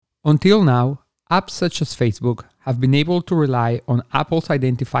Until now, apps such as Facebook have been able to rely on Apple's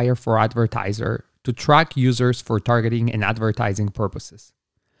identifier for advertiser to track users for targeting and advertising purposes.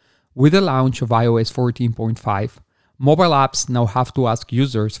 With the launch of iOS 14.5, mobile apps now have to ask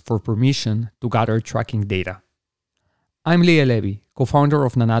users for permission to gather tracking data. I'm Leah Levy, co-founder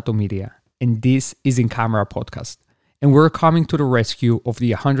of Nanato Media, and this is In Camera Podcast. And we're coming to the rescue of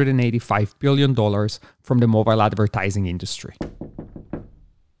the $185 billion from the mobile advertising industry.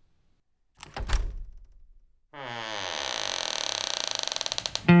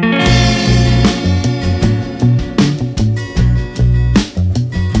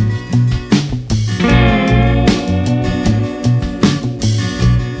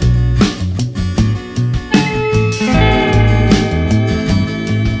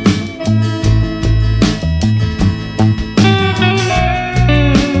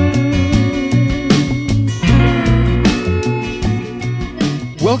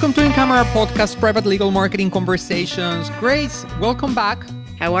 Welcome to In Camera Podcast, Private Legal Marketing Conversations. Grace, welcome back.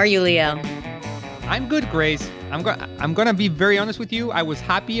 How are you, Leo? I'm good, Grace. I'm gonna be very honest with you. I was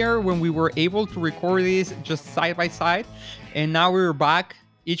happier when we were able to record this just side by side, and now we're back,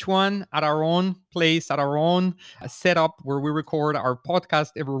 each one at our own place, at our own setup where we record our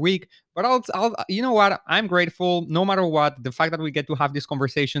podcast every week. But you know what? I'm grateful. No matter what, the fact that we get to have this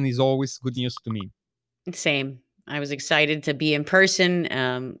conversation is always good news to me. Same. I was excited to be in person.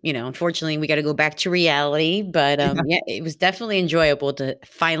 Unfortunately, we got to go back to reality, but yeah, it was definitely enjoyable to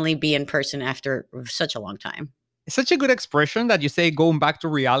finally be in person after such a long time. It's such a good expression that you say going back to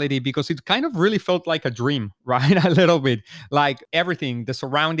reality, because it kind of really felt like a dream, right? A little bit like everything, the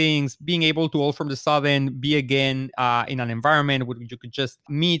surroundings, being able to all from the sudden be again in an environment where you could just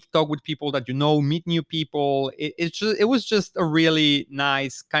meet, talk with people that you know, meet new people. It was just a really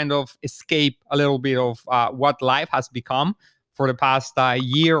nice kind of escape a little bit of what life has become for the past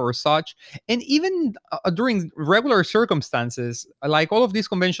year or such. And even during regular circumstances, like all of these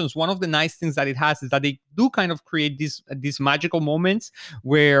conventions, one of the nice things that it has is that they do kind of create these magical moments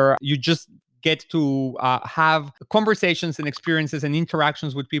where you just get to have conversations and experiences and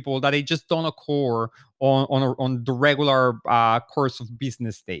interactions with people that they just don't occur on the regular course of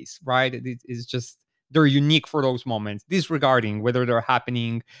business days, right? It's just they're unique for those moments, disregarding whether they're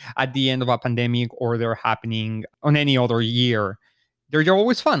happening at the end of a pandemic or they're happening on any other year. They're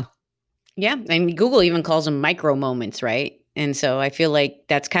always fun. Yeah, and Google even calls them micro moments, right? And so I feel like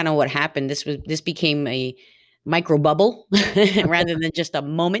that's kind of what happened. This became a micro bubble rather than just a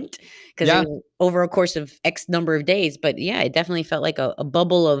moment, because it Yeah. was over a course of X number of days. But yeah, it definitely felt like a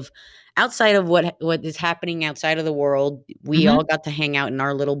bubble of outside of what is happening outside of the world. We Mhm. all got to hang out in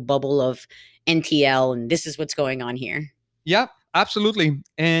our little bubble of NTL, and this is what's going on here. Yeah, absolutely.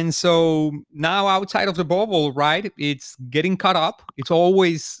 And so now outside of the bubble, right? It's getting caught up. It's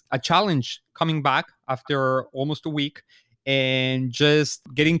always a challenge coming back after almost a week and just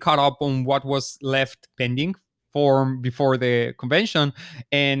getting caught up on what was left pending for before the convention.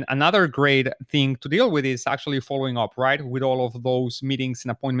 And another great thing to deal with is actually following up, right? With all of those meetings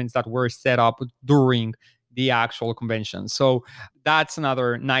and appointments that were set up during the actual convention. So that's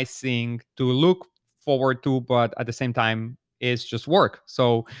another nice thing to look forward to, but at the same time, is just work.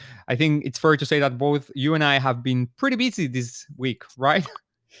 So I think it's fair to say that both you and I have been pretty busy this week, right?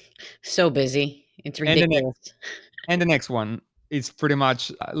 So busy. It's And the ridiculous. next and the next one is pretty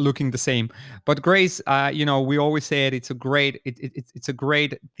much looking the same. But Grace, we always say it's a it's a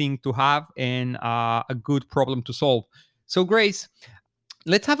great thing to have and a good problem to solve. So Grace,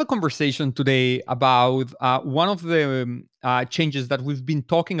 let's have a conversation today about one of the changes that we've been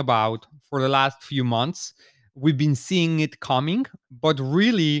talking about for the last few months. We've been seeing it coming, but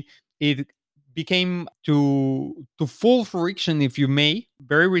really it became to full fruition, if you may,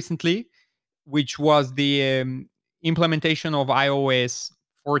 very recently, which was the implementation of iOS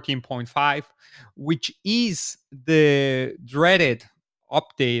 14.5, which is the dreaded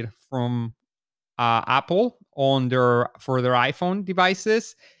update from Apple on their for their iPhone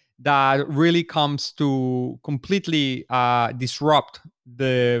devices that really comes to completely disrupt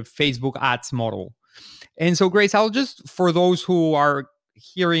the Facebook ads model. And so, Grace, I'll just, for those who are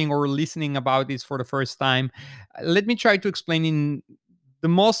hearing or listening about this for the first time, let me try to explain in the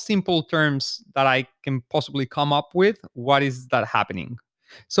most simple terms that I can possibly come up with what is that happening.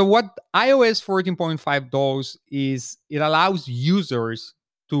 So, what iOS 14.5 does is it allows users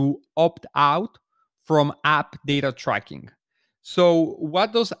to opt out from app data tracking. So,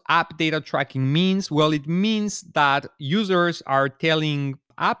 what does app data tracking means? Well, it means that users are telling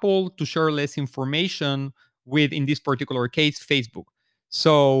Apple to share less information with, in this particular case, Facebook.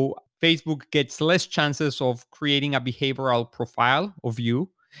 So, Facebook gets less chances of creating a behavioral profile of you.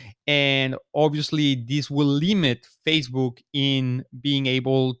 And obviously, this will limit Facebook in being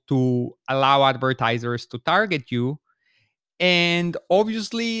able to allow advertisers to target you. And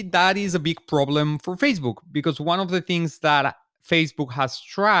obviously, that is a big problem for Facebook, because one of the things that Facebook has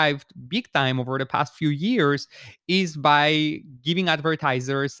strived big time over the past few years is by giving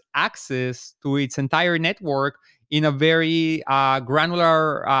advertisers access to its entire network in a very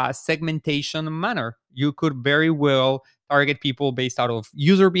granular segmentation manner. You could very well target people based out of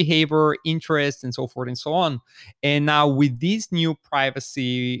user behavior, interests, and so forth and so on. And now with this new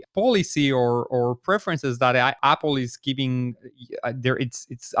privacy policy or preferences that Apple is giving, there it's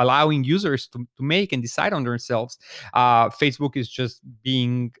allowing users to make and decide on themselves. Facebook is just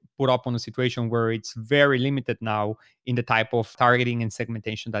being put up on a situation where it's very limited now in the type of targeting and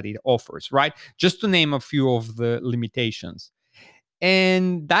segmentation that it offers, right? Just to name a few of the limitations.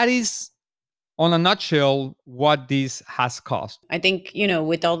 And that is, on a nutshell, what this has cost. I think,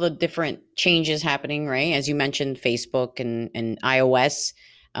 with all the different changes happening, right? As you mentioned, Facebook and iOS,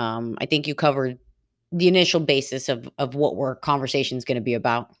 I think you covered the initial basis of what our conversation is going to be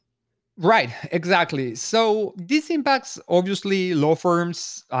about. Right, exactly. So this impacts obviously law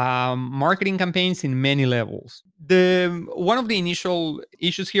firms' marketing campaigns in many levels. The one of the initial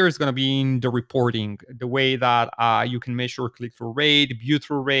issues here is going to be in the reporting, the way that you can measure click-through rate,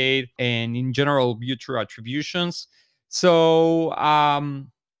 view-through rate, and in general view-through attributions. So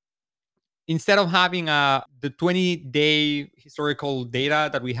instead of having the 20-day historical data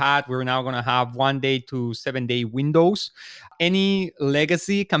that we had, we're now going to have 1 day to 7 day windows. Any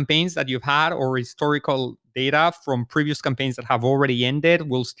legacy campaigns that you've had or historical data from previous campaigns that have already ended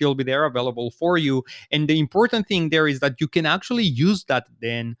will still be there available for you. And the important thing there is that you can actually use that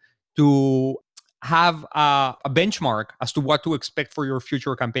then to have a benchmark as to what to expect for your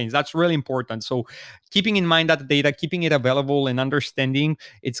future campaigns. That's really important. So keeping in mind that data, keeping it available, and understanding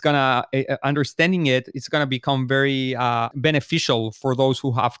it's gonna become very beneficial for those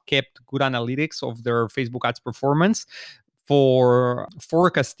who have kept good analytics of their Facebook ads performance for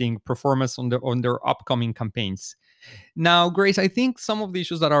forecasting performance on their upcoming campaigns. Now, Grace, I think some of the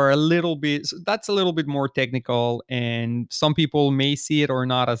issues that are that's a little bit more technical, and some people may see it or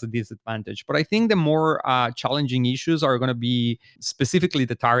not as a disadvantage. But I think the more challenging issues are going to be specifically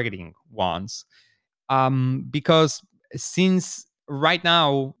the targeting ones, because since right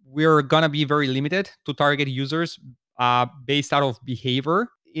now we're gonna be very limited to target users based out of behavior,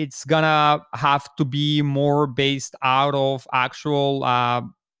 it's gonna have to be more based out of actual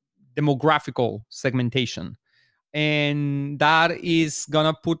demographical segmentation, and that is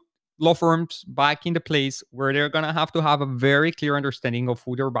gonna put law firms back in the place where they're gonna have to have a very clear understanding of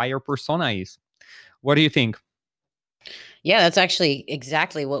who their buyer persona is. What do you think? Yeah, that's actually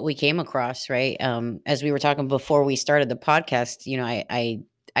exactly what we came across, right? As we were talking before we started the podcast,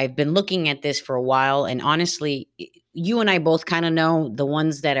 I've been looking at this for a while, and honestly, you and I both kind of know the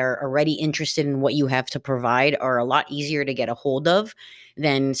ones that are already interested in what you have to provide are a lot easier to get a hold of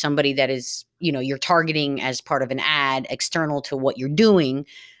than somebody that is, you're targeting as part of an ad external to what you're doing.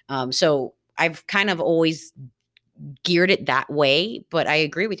 So I've kind of always geared it that way, but I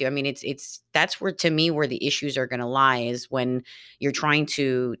agree with you. I mean, it's that's where, to me, where the issues are going to lie, is when you're trying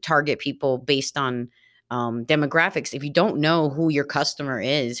to target people based on demographics. If you don't know who your customer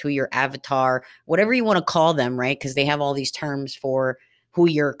is, who your avatar, whatever you want to call them, right? Because they have all these terms for who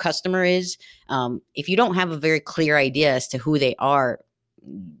your customer is. If you don't have a very clear idea as to who they are,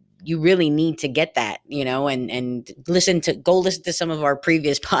 you really need to get that, and go listen to some of our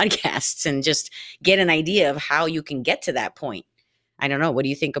previous podcasts and just get an idea of how you can get to that point. I don't know. What do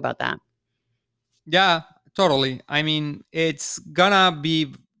you think about that? Yeah, totally. I mean, it's gonna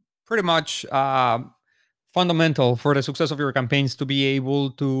be pretty much fundamental for the success of your campaigns to be able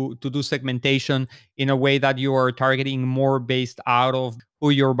to do segmentation in a way that you are targeting more based out of who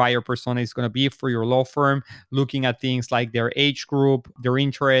your buyer persona is going to be for your law firm, looking at things like their age group, their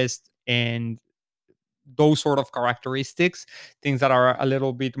interest, and those sort of characteristics, things that are a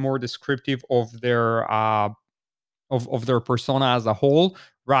little bit more descriptive of their persona as a whole,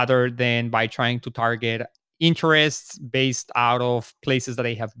 rather than by trying to target interests based out of places that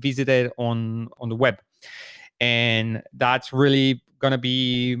they have visited on the web. And that's really going to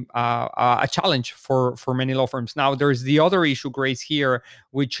be a challenge for many law firms. Now, there's the other issue, Grace, here,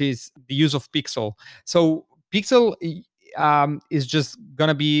 which is the use of Pixel. So Pixel is just going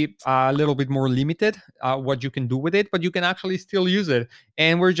to be a little bit more limited what you can do with it, but you can actually still use it.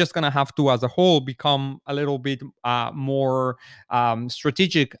 And we're just going to have to, as a whole, become a little bit more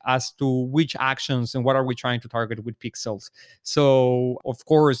strategic as to which actions and what are we trying to target with pixels. So, of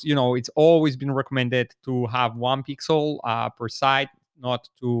course, it's always been recommended to have one pixel per site. not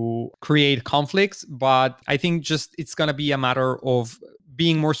to create conflicts, but I think just it's going to be a matter of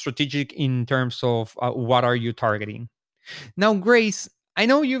being more strategic in terms of what are you targeting. Now, Grace, I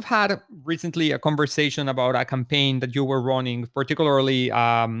know you've had recently a conversation about a campaign that you were running, particularly,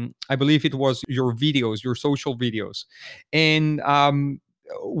 I believe it was your videos, your social videos. And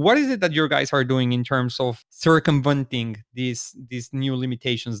what is it that your guys are doing in terms of circumventing these new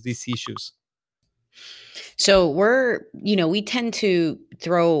limitations, these issues? So we tend to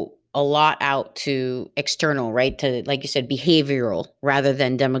throw a lot out to external, right? To, like you said, behavioral rather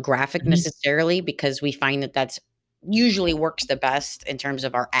than demographic Mhm. necessarily, because we find that that's usually works the best in terms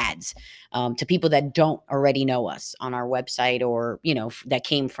of our ads to people that don't already know us on our website, or, that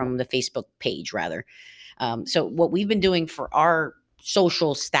came from the Facebook page rather. So what we've been doing for our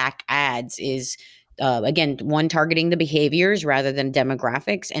social stack ads is, again, one, targeting the behaviors rather than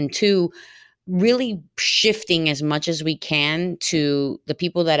demographics, and two, really shifting as much as we can to the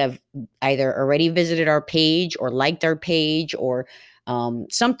people that have either already visited our page or liked our page, or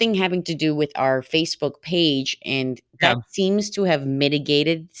something having to do with our Facebook page. And Yeah. that seems to have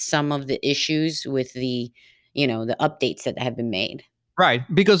mitigated some of the issues with the updates that have been made. Right,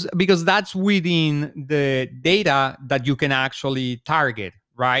 because that's within the data that you can actually target,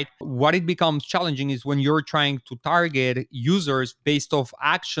 right? What it becomes challenging is when you're trying to target users based off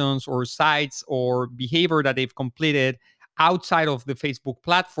actions or sites or behavior that they've completed outside of the Facebook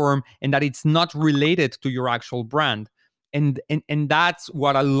platform and that it's not related to your actual brand. And that's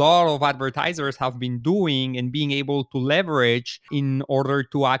what a lot of advertisers have been doing and being able to leverage in order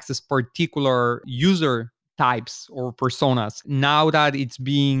to access particular user types or personas. Now that it's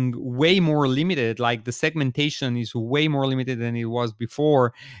being way more limited, like the segmentation is way more limited than it was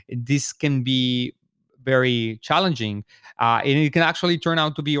before, this can be very challenging, and it can actually turn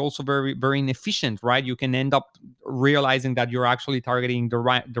out to be also very very inefficient, right? You can end up realizing that you're actually targeting the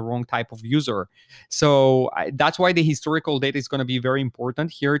wrong type of user. So that's why the historical data is going to be very important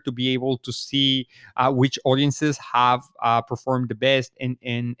here to be able to see which audiences have performed the best,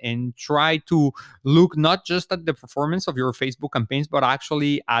 and try to look not just at the performance of your Facebook campaigns, but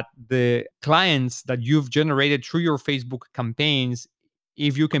actually at the clients that you've generated through your Facebook campaigns.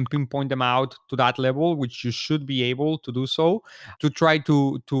 If you can pinpoint them out to that level, which you should be able to do so, to try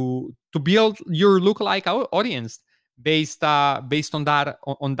to build your lookalike audience based on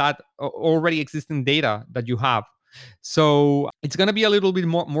that already existing data that you have. So it's going to be a little bit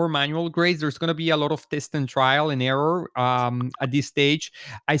more manual, Grace. There's going to be a lot of test and trial and error at this stage.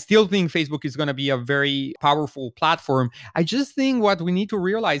 I still think Facebook is going to be a very powerful platform. I just think what we need to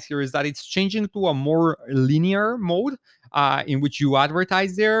realize here is that it's changing to a more linear mode. In which you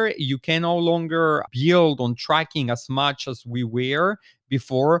advertise there, you can no longer build on tracking as much as we were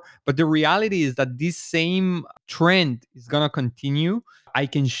before. But the reality is that this same trend is going to continue. I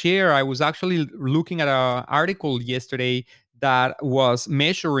can share, I was actually looking at an article yesterday that was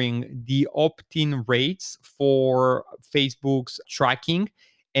measuring the opt-in rates for Facebook's tracking,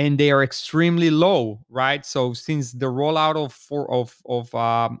 and they are extremely low, right? So since the rollout of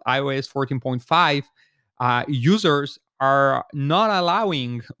iOS 14.5, users are not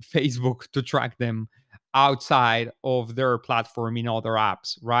allowing Facebook to track them outside of their platform in other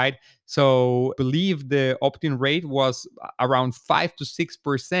apps, right? So I believe the opt-in rate was around 5 to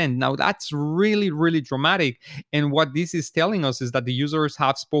 6%. Now that's really, really dramatic. And what this is telling us is that the users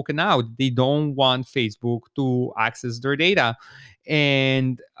have spoken out. They don't want Facebook to access their data.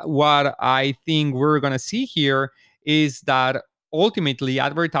 And what I think we're gonna see here is that ultimately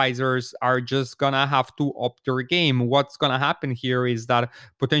advertisers are just gonna have to up their game. What's gonna happen here is that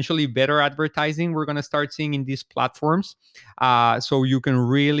potentially better advertising we're gonna start seeing in these platforms, so you can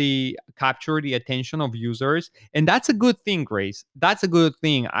really capture the attention of users, and that's a good thing, Grace. That's a good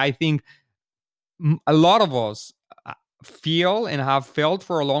thing. I think a lot of us feel and have felt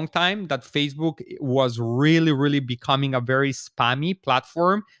for a long time that Facebook was really, really becoming a very spammy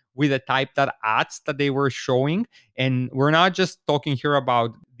platform with the type that ads that they were showing. And we're not just talking here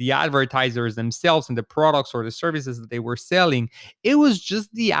about the advertisers themselves and the products or the services that they were selling. It was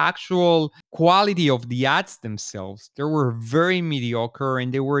just the actual quality of the ads themselves. They were very mediocre,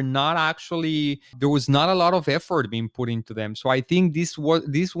 and they were not actually, there was not a lot of effort being put into them. So I think this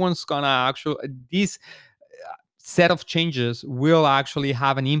one's gonna actually, this set of changes will actually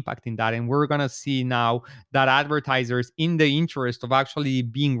have an impact in that. And we're going to see now that advertisers, in the interest of actually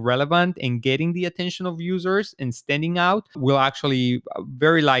being relevant and getting the attention of users and standing out, will actually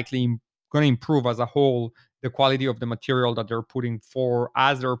very likely going to improve as a whole the quality of the material that they're putting for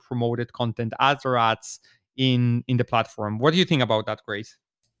as their promoted content, as their ads in the platform. What do you think about that, Grace?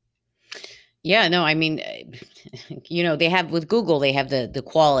 Yeah, no, I mean, they have with Google, they have the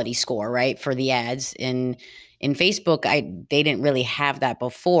quality score, right, for the ads. And in Facebook, they didn't really have that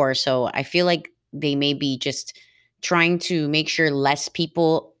before. So I feel like they may be just trying to make sure less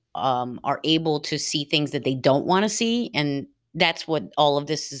people are able to see things that they don't want to see. And that's what all of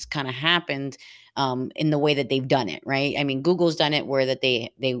this has kind of happened in the way that they've done it, right? I mean, Google's done it where that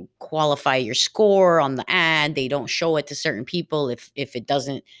they qualify your score on the ad. They don't show it to certain people if it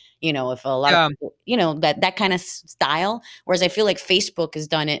doesn't, if a lot of Yeah, people, that kind of style. Whereas I feel like Facebook has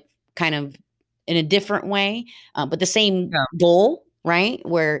done it kind of in a different way, but the same yeah. goal, right?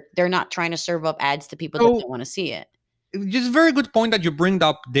 Where they're not trying to serve up ads to people that So don't want to see it. just very good point that you bring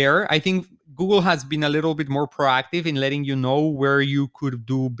up there. I think Google has been a little bit more proactive in letting you know where you could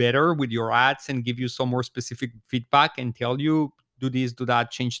do better with your ads and give you some more specific feedback and tell you do this, do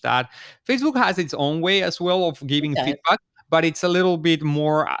that, change that. Facebook has its own way as well of It giving does. feedback, but it's a little bit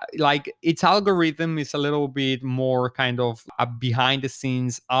more like its algorithm is a little bit more kind of a behind the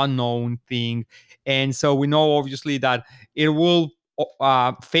scenes unknown thing. And so we know obviously that it will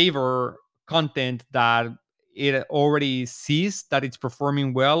favor content that it already sees that it's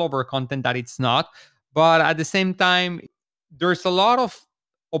performing well over content that it's not. But at the same time, there's a lot of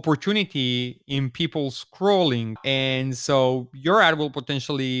opportunity in people scrolling. And so your ad will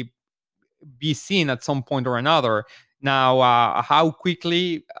potentially be seen at some point or another. Now, how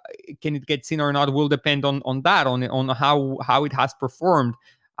quickly can it get seen or not will depend on that, on how it has performed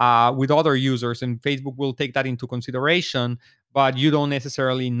with other users, and Facebook will take that into consideration. But you don't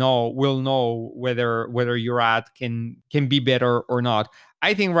necessarily will know whether your ad can be better or not.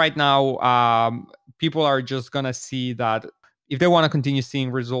 I think right now people are just gonna see that if they want to continue seeing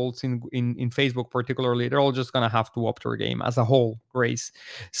results in Facebook particularly, they're all just gonna have to up their game as a whole, Grace.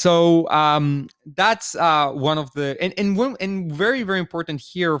 So that's one of the and very very important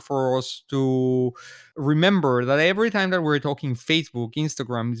here for us to remember that every time that we're talking Facebook,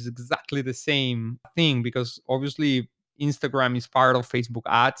 Instagram is exactly the same thing, because obviously Instagram is part of Facebook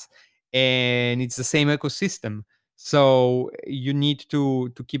ads and it's the same ecosystem. So you need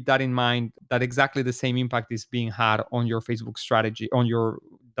to keep that in mind, that exactly the same impact is being had on your Facebook strategy, on your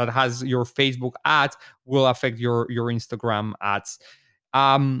that has your Facebook ads will affect your Instagram ads.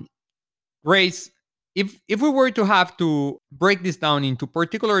 um Grace, if we were to have to break this down into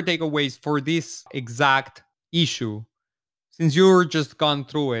particular takeaways for this exact issue, since you're just gone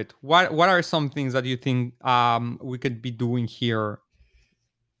through it, what are some things that you think we could be doing here?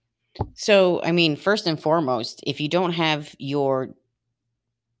 So, I mean, first and foremost, if you don't have your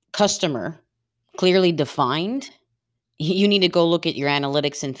customer clearly defined, you need to go look at your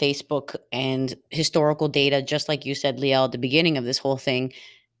analytics in Facebook and historical data, just like you said, Liel, at the beginning of this whole thing.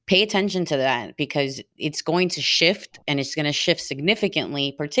 Pay attention to that because it's going to shift, and it's going to shift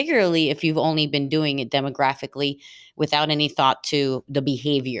significantly, particularly if you've only been doing it demographically without any thought to the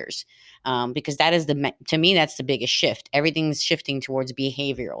behaviors. Because that is to me, that's the biggest shift. Everything's shifting towards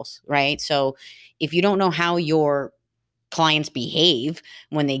behaviorals, right? So if you don't know how your clients behave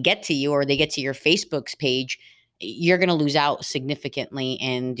when they get to you or they get to your Facebook's page, you're going to lose out significantly,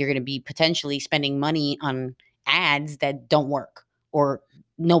 and you're going to be potentially spending money on ads that don't work or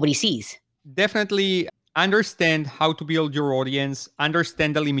nobody sees. Definitely understand how to build your audience,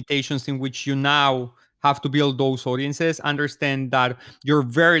 understand the limitations in which you now have to build those audiences, understand that you're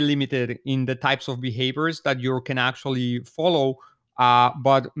very limited in the types of behaviors that you can actually follow.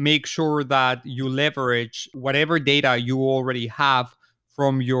 But make sure that you leverage whatever data you already have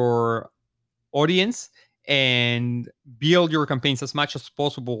from your audience and build your campaigns as much as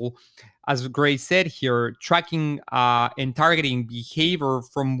possible. As Grace said here, tracking and targeting behavior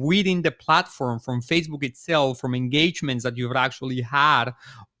from within the platform, from Facebook itself, from engagements that you've actually had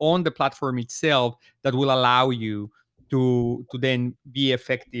on the platform itself, that will allow you to then be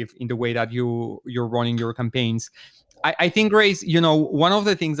effective in the way that you're running your campaigns. I think, Grace, one of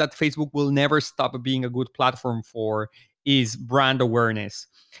the things that Facebook will never stop being a good platform for is brand awareness.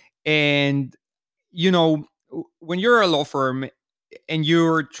 And when you're a law firm and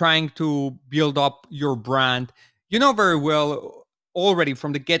you're trying to build up your brand, you know very well already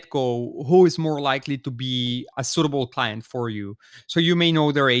from the get-go who is more likely to be a suitable client for you. So you may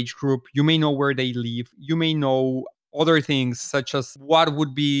know their age group, you may know where they live, you may know other things such as what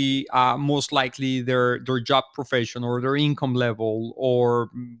would be most likely their job profession or their income level, or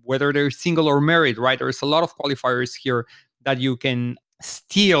whether they're single or married, right? There's a lot of qualifiers here that you can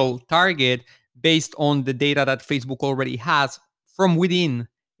still target based on the data that Facebook already has from within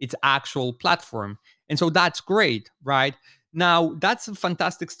its actual platform. And so that's great, right? Now, that's a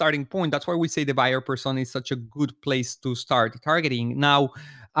fantastic starting point. That's why we say the buyer persona is such a good place to start targeting. Now,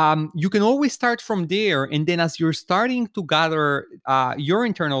 You can always start from there, and then as you're starting to gather your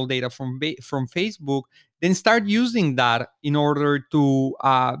internal data from Facebook, then start using that in order to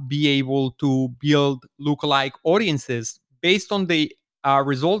be able to build lookalike audiences based on the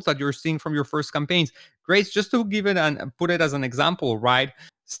results that you're seeing from your first campaigns. Grace, just to give it and put it as an example, right?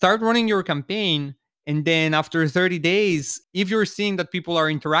 Start running your campaign, and then after 30 days, if you're seeing that people are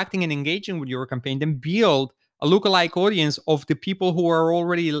interacting and engaging with your campaign, then build a lookalike audience of the people who are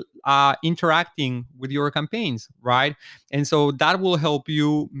already interacting with your campaigns, right? And so that will help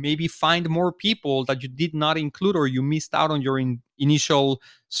you maybe find more people that you did not include or you missed out on your initial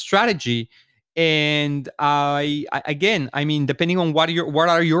strategy. And again, I mean, depending on what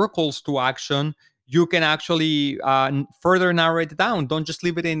are your calls to action, you can actually further narrow it down. Don't just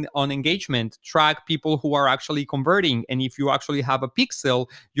leave it in on engagement. Track people who are actually converting, and if you actually have a pixel,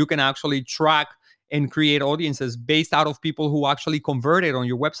 you can actually track and create audiences based out of people who actually converted on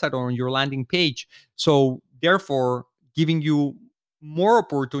your website or on your landing page. So therefore, giving you more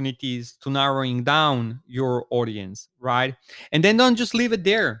opportunities to narrowing down your audience, right? And then don't just leave it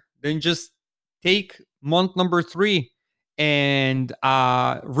there. Then just take month number 3 and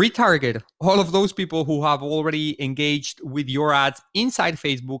retarget all of those people who have already engaged with your ads inside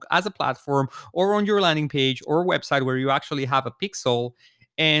Facebook as a platform or on your landing page or website where you actually have a pixel,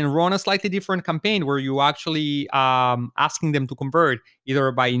 and run a slightly different campaign where you actually asking them to convert either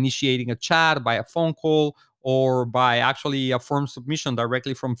by initiating a chat, by a phone call, or by actually a form submission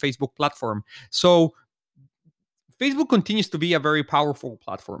directly from Facebook platform. So Facebook continues to be a very powerful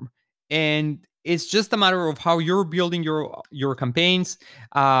platform, and it's just a matter of how you're building your campaigns,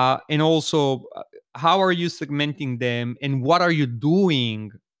 and also how are you segmenting them, and what are you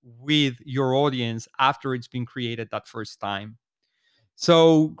doing with your audience after it's been created that first time.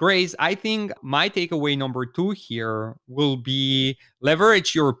 So, Grace, I think my takeaway number 2 here will be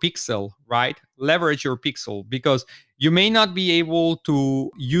leverage your pixel, right? Leverage your pixel, because you may not be able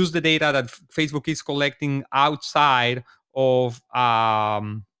to use the data that Facebook is collecting outside of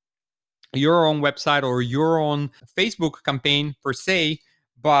your own website or your own Facebook campaign per se,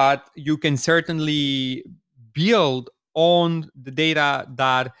 but you can certainly build on the data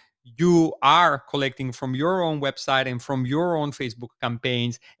that you are collecting from your own website and from your own Facebook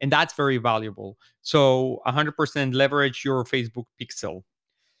campaigns. And that's very valuable. So 100% leverage your Facebook pixel.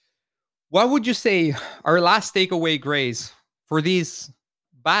 What would you say our last takeaway, Grace, for this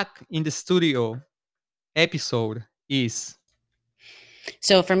back in the studio episode is?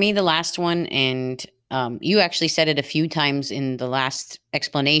 So for me, the last one, and you actually said it a few times in the last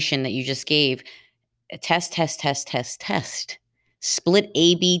explanation that you just gave: test, test, test, test, test. Split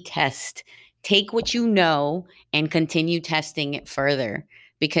A B test. Take what you know and continue testing it further.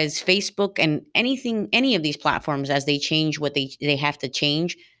 Because Facebook and any of these platforms, as they change what they have to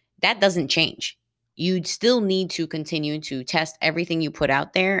change, that doesn't change. You'd still need to continue to test everything you put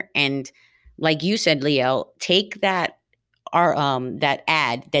out there. And like you said, Leo, take that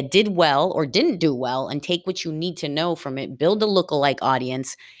ad that did well or didn't do well and take what you need to know from it, build a lookalike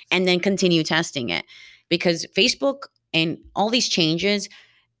audience, and then continue testing it. Because Facebook and all these changes,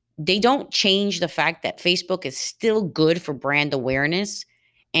 they don't change the fact that Facebook is still good for brand awareness.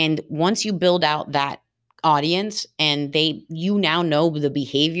 And once you build out that audience and you now know the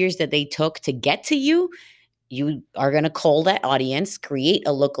behaviors that they took to get to you, you are going to call that audience, create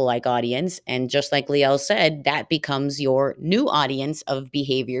a lookalike audience. And just like Liel said, that becomes your new audience of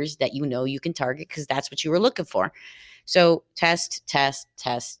behaviors that you know you can target because that's what you were looking for. So test, test,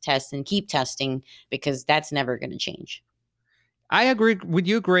 test, test, and keep testing because that's never going to change. I agree with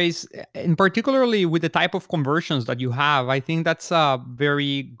you, Grace, and particularly with the type of conversions that you have. I think that's a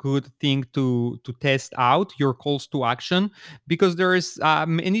very good thing to test out your calls to action, because there's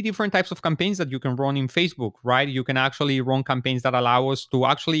many different types of campaigns that you can run in Facebook, right? You can actually run campaigns that allow us to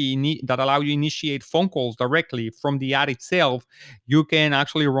actually that allow you initiate phone calls directly from the ad itself. You can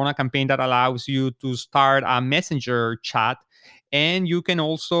actually run a campaign that allows you to start a messenger chat, and you can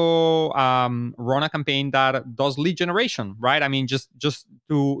also run a campaign that does lead generation, right? I mean, just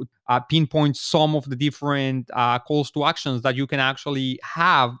to pinpoint some of the different calls to actions that you can actually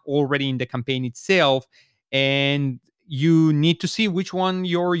have already in the campaign itself. And you need to see which one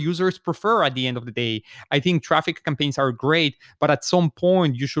your users prefer at the end of the day. I think traffic campaigns are great, but at some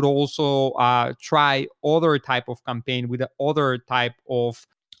point you should also try other type of campaign with other type of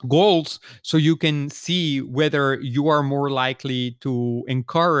goals, so you can see whether you are more likely to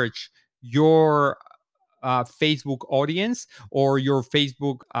encourage your Facebook audience or your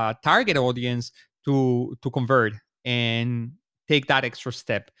Facebook target audience to convert and take that extra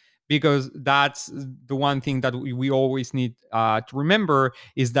step. because that's the one thing that we always need to remember,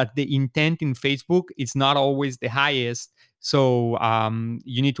 is that the intent in Facebook is not always the highest. So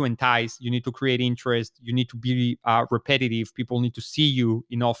you need to entice, you need to create interest, you need to be repetitive. People need to see you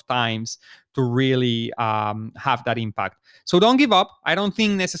enough times to really have that impact. So don't give up. I don't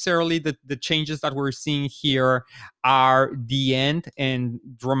think necessarily that the changes that we're seeing here are the end and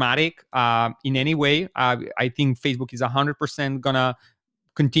dramatic in any way. I think Facebook is 100% gonna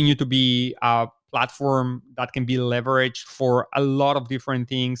continue to be a platform that can be leveraged for a lot of different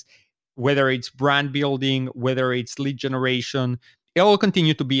things, whether it's brand building, whether it's lead generation. It will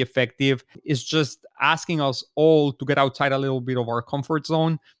continue to be effective. It's just asking us all to get outside a little bit of our comfort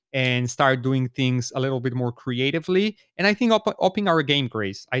zone and start doing things a little bit more creatively. And I think upping our game,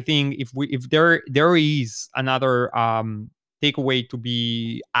 Grace. I think if there is another takeaway to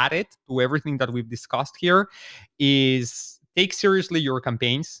be added to everything that we've discussed here, is take seriously your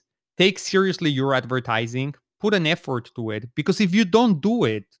campaigns, take seriously your advertising, put an effort to it. Because if you don't do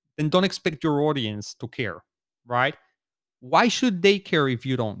it, then don't expect your audience to care, right? Why should they care if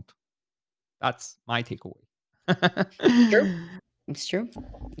you don't? That's my takeaway. True. It's true.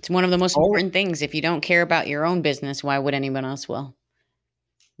 It's one of the most important things. If you don't care about your own business, why would anyone else will?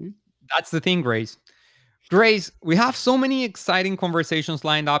 That's the thing, Grace. Grace, we have so many exciting conversations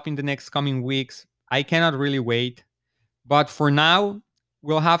lined up in the next coming weeks. I cannot really wait. But for now,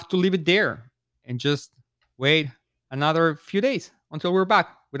 we'll have to leave it there and just wait another few days until we're back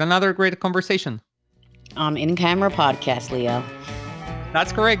with another great conversation. In Camera Podcast, Leo.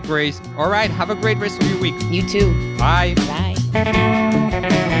 That's correct, Grace. All right. Have a great rest of your week. You too. Bye. Bye.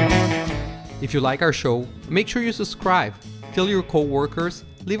 If you like our show, make sure you subscribe, tell your coworkers,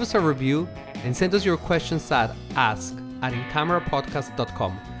 leave us a review, and send us your questions at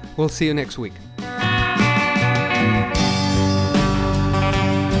ask@incamerapodcast.com. We'll see you next week.